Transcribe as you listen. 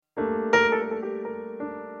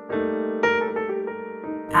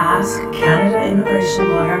Ask Canada immigration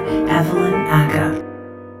lawyer Evelyn Aka.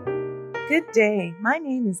 Good day. My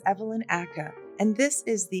name is Evelyn Aka, and this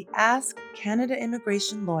is the Ask Canada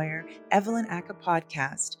Immigration Lawyer Evelyn Aka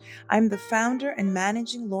podcast. I'm the founder and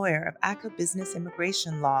managing lawyer of Aka Business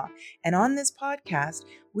Immigration Law, and on this podcast,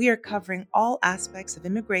 we are covering all aspects of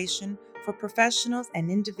immigration for professionals and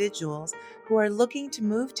individuals who are looking to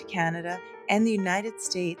move to Canada and the United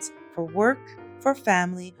States for work, for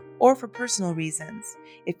family, or for personal reasons.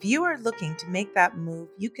 If you are looking to make that move,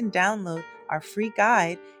 you can download our free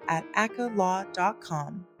guide at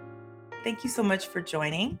akalaw.com. Thank you so much for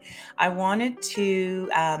joining. I wanted to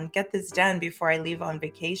get this done before I leave on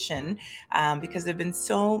vacation because there have been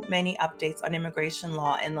so many updates on immigration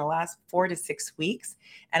law in the last 4 to 6 weeks.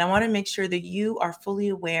 And I want to make sure that you are fully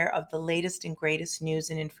aware of the latest and greatest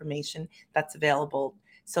news and information that's available,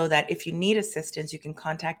 so that if you need assistance, you can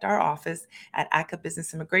contact our office at Aka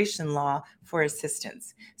Business Immigration Law for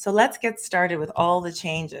assistance. So let's get started with all the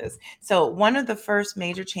changes. So one of the first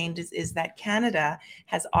major changes is that Canada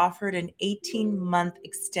has offered an 18-month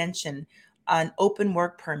extension on open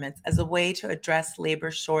work permits as a way to address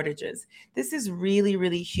labor shortages. This is really,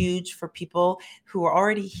 really huge for people who are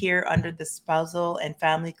already here under the spousal and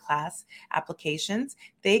family class applications.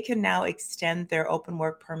 They can now extend their open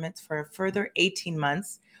work permits for a further 18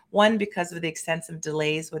 months. One, because of the extensive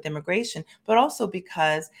delays with immigration, but also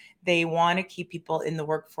because they want to keep people in the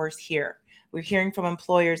workforce here. We're hearing from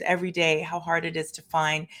employers every day how hard it is to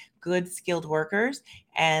find good skilled workers.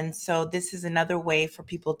 And so this is another way for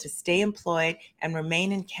people to stay employed and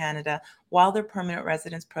remain in Canada while their permanent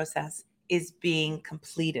residence process is being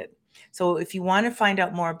completed. So if you want to find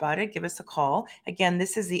out more about it, give us a call. Again,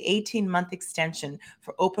 this is the 18-month extension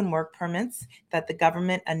for open work permits that the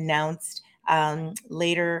government announced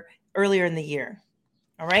earlier in the year.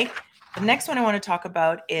 All right. The next one I want to talk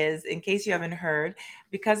about is, in case you haven't heard,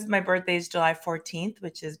 because my birthday is July 14th,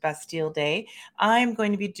 which is Bastille Day, I'm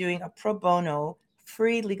going to be doing a pro bono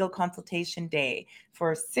free legal consultation day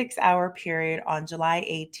for a 6-hour period on July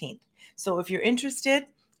 18th. So if you're interested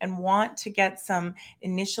and want to get some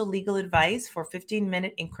initial legal advice for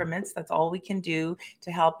 15-minute increments, that's all we can do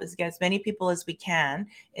to help us get as many people as we can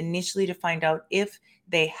initially to find out if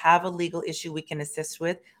they have a legal issue we can assist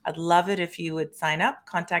with. I'd love it if you would sign up,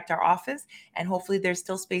 contact our office, and hopefully there's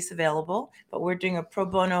still space available. But we're doing a pro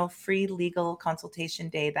bono free legal consultation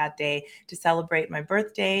day that day to celebrate my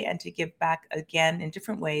birthday and to give back again in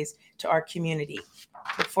different ways to our community.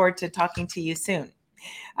 Look forward to talking to you soon.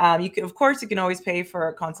 You can always pay for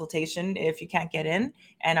a consultation if you can't get in,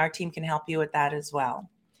 and our team can help you with that as well.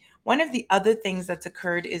 One of the other things that's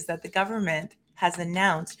occurred is that the government has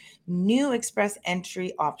announced new express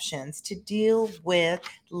entry options to deal with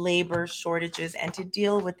labor shortages and to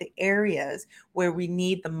deal with the areas where we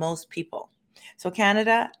need the most people. So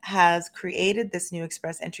Canada has created this new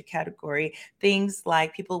express entry category, things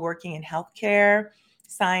like people working in healthcare,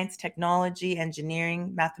 science, technology,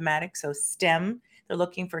 engineering, mathematics, so STEM. They're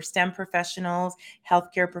looking for STEM professionals,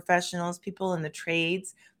 healthcare professionals, people in the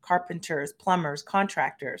trades, carpenters, plumbers,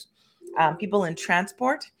 contractors, people in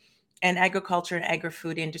transport, and agriculture and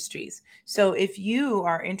agri-food industries. So if you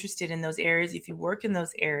are interested in those areas, if you work in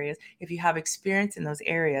those areas, if you have experience in those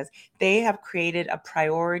areas, they have created a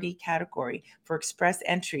priority category for express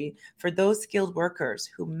entry for those skilled workers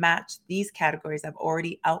who match these categories I've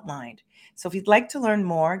already outlined. So if you'd like to learn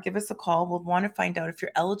more, give us a call. We'll want to find out if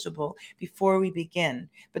you're eligible before we begin.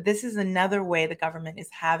 But this is another way the government is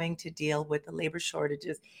having to deal with the labor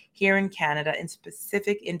shortages here in Canada in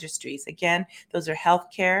specific industries. Again, those are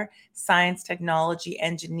healthcare, science, technology,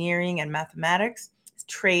 engineering, and mathematics,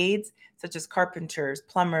 trades such as carpenters,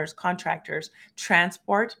 plumbers, contractors,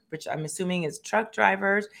 transport, which I'm assuming is truck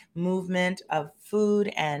drivers, movement of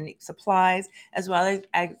food and supplies, as well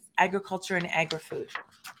as agriculture and agri-food.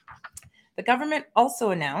 The government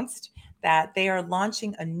also announced that they are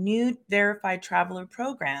launching a new verified traveler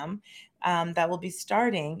program that will be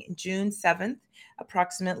starting June 7th,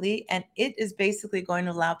 approximately. And it is basically going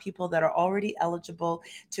to allow people that are already eligible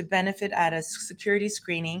to benefit at a security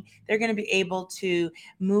screening. They're going to be able to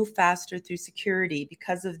move faster through security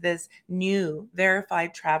because of this new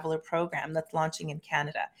verified traveler program that's launching in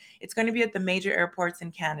Canada. It's going to be at the major airports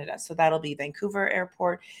in Canada. So that'll be Vancouver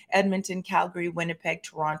Airport, Edmonton, Calgary, Winnipeg,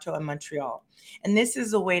 Toronto, and Montreal. And this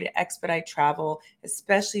is a way to expedite travel,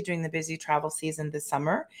 especially during the busy travel season this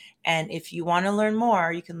summer. And if you want to learn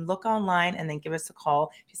more, you can look online and then give us a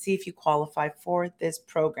call to see if you qualify for this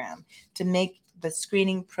program to make the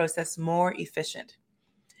screening process more efficient.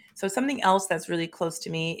 So something else that's really close to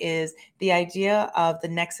me is the idea of the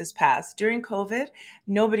Nexus Pass. During COVID,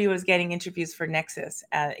 nobody was getting interviews for Nexus,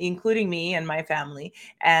 including me and my family.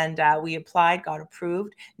 And we applied, got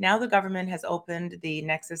approved. Now the government has opened the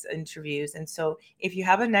Nexus interviews. And so if you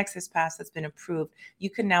have a Nexus Pass that's been approved, you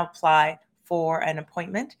can now apply for an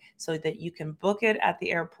appointment so that you can book it at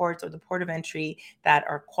the airports or the port of entry that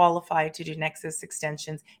are qualified to do Nexus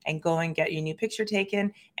extensions and go and get your new picture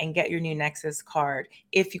taken and get your new Nexus card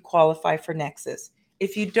if you qualify for Nexus.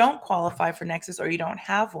 If you don't qualify for Nexus or you don't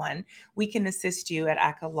have one, we can assist you at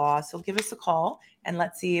ACA Law. So give us a call and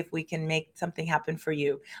let's see if we can make something happen for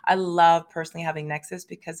you. I love personally having Nexus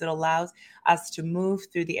because it allows us to move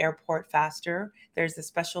through the airport faster. There's a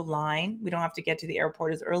special line. We don't have to get to the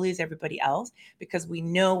airport as early as everybody else because we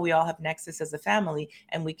know we all have Nexus as a family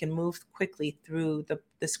and we can move quickly through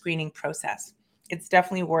the screening process. It's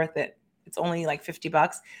definitely worth it. It's only like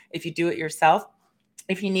 $50 if you do it yourself.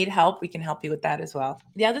 If you need help, we can help you with that as well.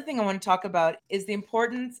 The other thing I want to talk about is the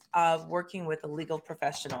importance of working with a legal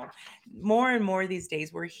professional. More and more these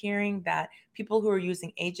days, we're hearing that people who are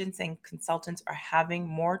using agents and consultants are having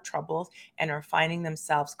more troubles and are finding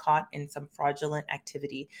themselves caught in some fraudulent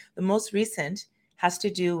activity. The most recent has to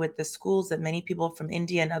do with the schools that many people from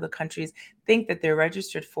India and other countries think that they're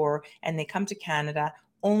registered for, and they come to Canada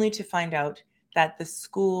only to find out that the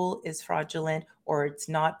school is fraudulent or it's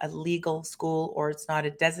not a legal school or it's not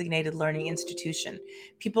a designated learning institution.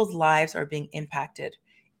 People's lives are being impacted.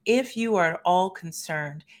 If you are at all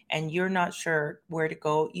concerned and you're not sure where to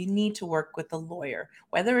go, you need to work with a lawyer.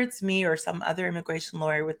 Whether it's me or some other immigration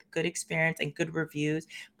lawyer with good experience and good reviews,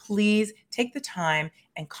 please take the time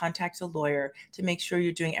and contact a lawyer to make sure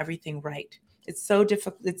you're doing everything right. It's so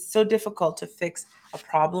difficult to fix a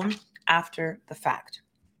problem after the fact.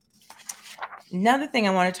 Another thing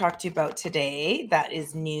I want to talk to you about today that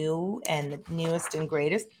is new and the newest and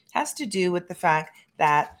greatest has to do with the fact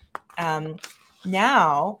that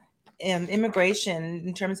now immigration,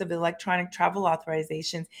 in terms of electronic travel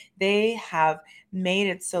authorizations, they have made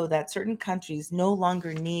it so that certain countries no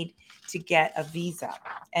longer need to get a visa.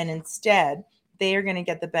 And instead, they are going to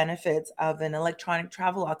get the benefits of an electronic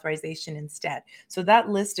travel authorization instead. So that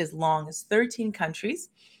list is long. It's 13 countries.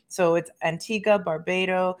 So it's Antigua,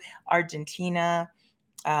 Barbados, Argentina,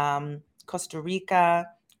 Costa Rica,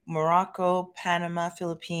 Morocco, Panama,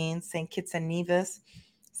 Philippines, St. Kitts and Nevis,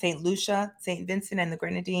 St. Lucia, St. Vincent and the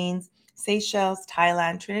Grenadines, Seychelles,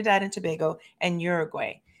 Thailand, Trinidad and Tobago, and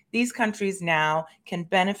Uruguay. These countries now can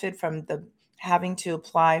benefit from having to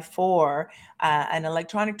apply for an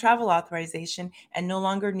electronic travel authorization and no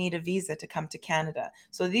longer need a visa to come to Canada.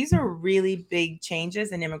 So these are really big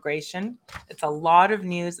changes in immigration. It's a lot of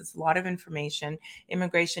news. It's a lot of information.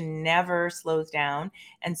 Immigration never slows down.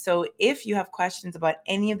 And so if you have questions about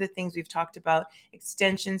any of the things we've talked about,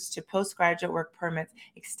 extensions to postgraduate work permits,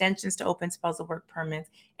 extensions to open spousal work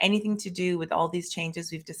permits, anything to do with all these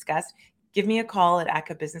changes we've discussed, give me a call at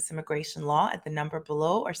ACA Business Immigration Law at the number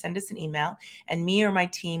below or send us an email, and me or my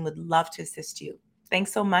team would love to assist you.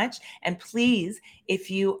 Thanks so much. And please, if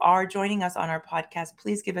you are joining us on our podcast,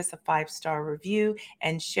 please give us a 5-star review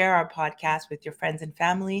and share our podcast with your friends and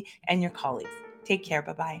family and your colleagues. Take care.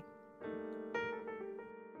 Bye-bye.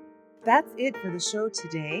 That's it for the show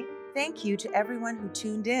today. Thank you to everyone who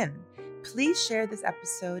tuned in. Please share this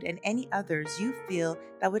episode and any others you feel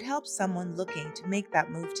that would help someone looking to make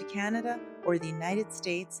that move to Canada or the United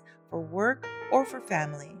States for work or for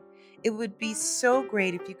family. It would be so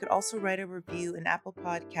great if you could also write a review in Apple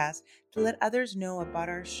Podcasts to let others know about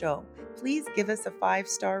our show. Please give us a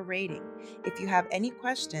 5-star rating. If you have any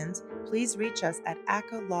questions, please reach us at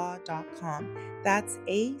acalaw.com. That's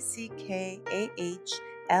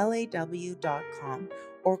ACKAHLAW.com,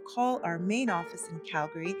 or call our main office in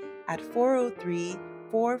Calgary at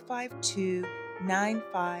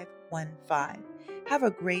 403-452-9515. Have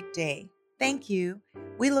a great day. Thank you.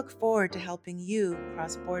 We look forward to helping you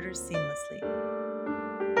cross borders seamlessly.